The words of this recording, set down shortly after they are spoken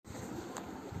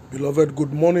Beloved,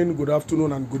 good morning, good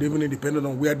afternoon, and good evening, depending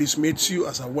on where this meets you,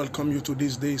 as I welcome you to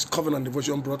this day's Covenant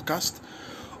Devotion broadcast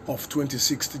of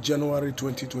 26th January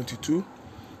 2022.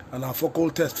 And our focal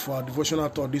text for our devotional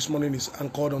thought this morning is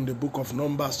anchored on the book of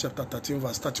Numbers, chapter 13,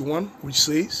 verse 31, which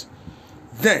says,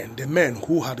 "Then the men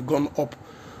who had gone up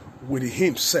with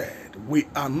him said, 'We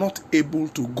are not able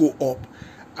to go up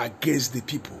against the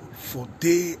people, for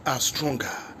they are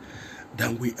stronger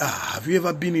than we are.'" Have you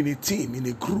ever been in a team, in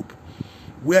a group,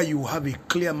 where you have a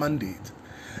clear mandate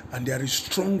and there is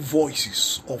strong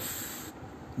voices of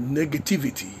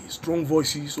negativity, strong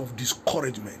voices of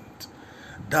discouragement?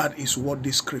 That is what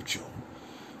this scripture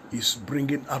is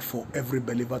bringing out for every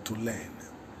believer to learn.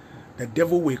 The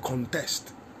devil will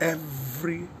contest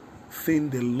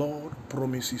everything the Lord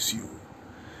promises you.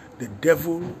 The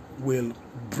devil will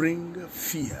bring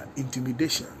fear,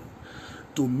 intimidation,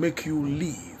 to make you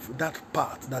leave that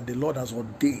path that the Lord has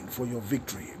ordained for your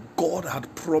victory. God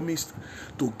had promised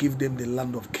to give them the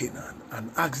land of Canaan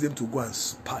and asked them to go and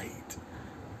spy it,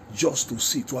 just to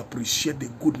see, to appreciate the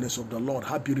goodness of the Lord,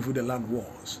 how beautiful the land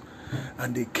was.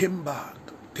 And they came back,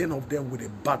 10 of them, with a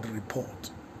bad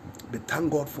report. But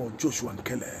thank God for Joshua and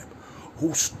Caleb,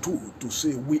 who stood to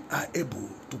say, "We are able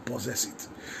to possess it."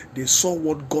 They saw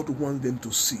what God wants them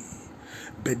to see,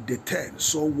 but the 10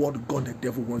 saw what God the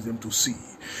devil wants them to see.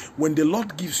 When the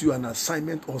Lord gives you an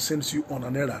assignment or sends you on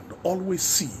an errand, always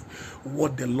see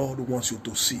what the Lord wants you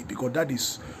to see, because that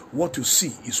is what you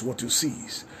see is what you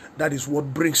sees. That is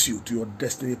what brings you to your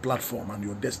destiny platform and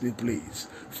your destiny place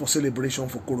for celebration,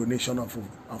 for coronation, and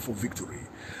for victory.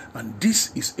 And this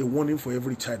is a warning for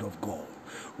every child of God.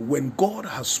 When God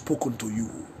has spoken to you,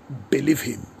 believe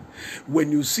Him.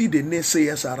 When you see the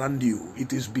naysayers around you,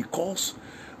 it is because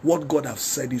what God has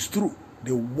said is true.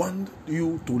 They want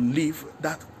you to live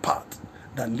that path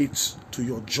that leads to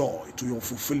your joy, to your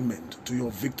fulfillment, to your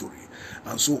victory.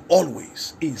 And so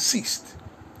always insist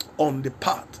on the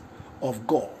path of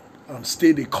God and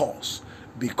stay the course,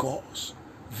 because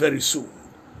very soon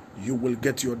you will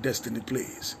get your destiny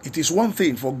place. It is one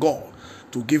thing for God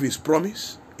to give His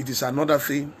promise. It is another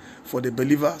thing for the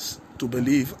believers to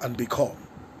believe and become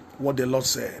what the Lord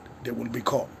said they will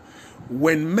become.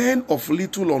 When men of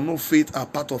little or no faith are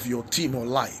part of your team or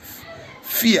life,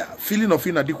 fear, feeling of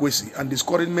inadequacy, and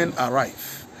discouragement are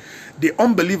rife. The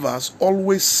unbelievers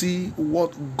always see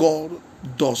what God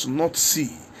does not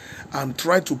see and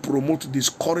try to promote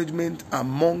discouragement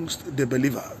amongst the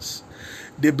believers.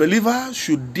 The believer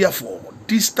should therefore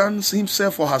distance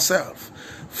himself or herself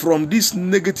from this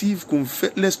negative,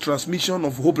 comfortless transmission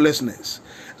of hopelessness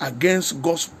against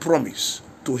God's promise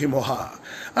to him or her.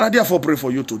 And I therefore pray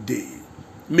for you today.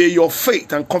 May your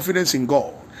faith and confidence in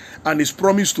God and His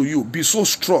promise to you be so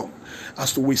strong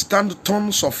as to withstand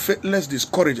tons of faithless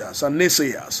discouragers and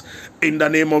naysayers in the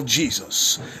name of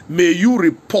Jesus. May your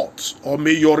report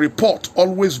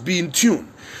always be in tune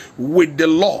with the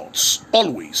Lord's,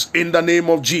 always in the name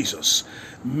of Jesus.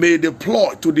 May the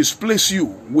ploy to displace you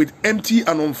with empty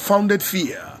and unfounded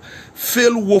fear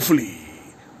fail woefully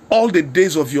all the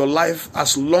days of your life,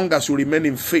 as long as you remain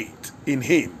in faith in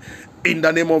Him. In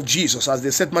the name of Jesus, as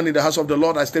the set man in the house of the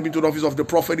Lord, I step into the office of the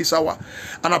prophet this hour,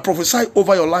 and I prophesy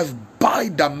over your life by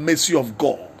the mercy of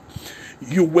God.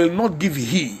 You will not give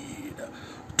heed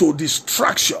to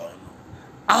distraction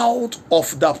out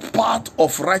of the path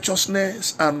of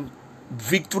righteousness and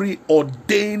victory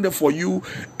ordained for you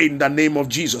in the name of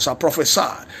Jesus. I prophesy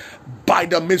by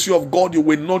the mercy of God, you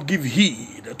will not give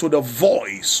heed to the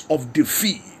voice of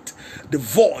defeat, the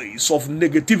voice of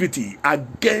negativity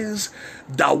against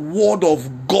the word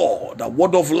of God, the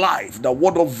word of life, the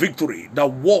word of victory, the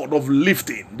word of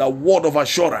lifting, the word of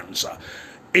assurance.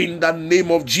 In the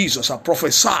name of Jesus, I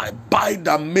prophesy by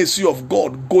the mercy of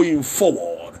God going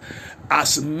forward.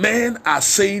 As men are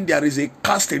saying there is a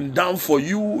casting down for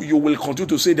you, you will continue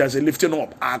to say there is a lifting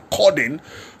up according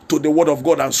to the word of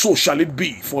God, and so shall it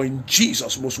be. For in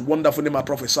Jesus' most wonderful name I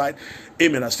prophesied.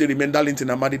 Amen. I still remain Darlington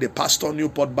Amadi, the pastor,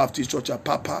 Newport Baptist Church,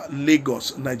 Apapa,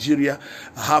 Lagos, Nigeria.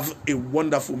 Have a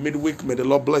wonderful midweek. May the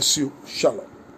Lord bless you. Shalom.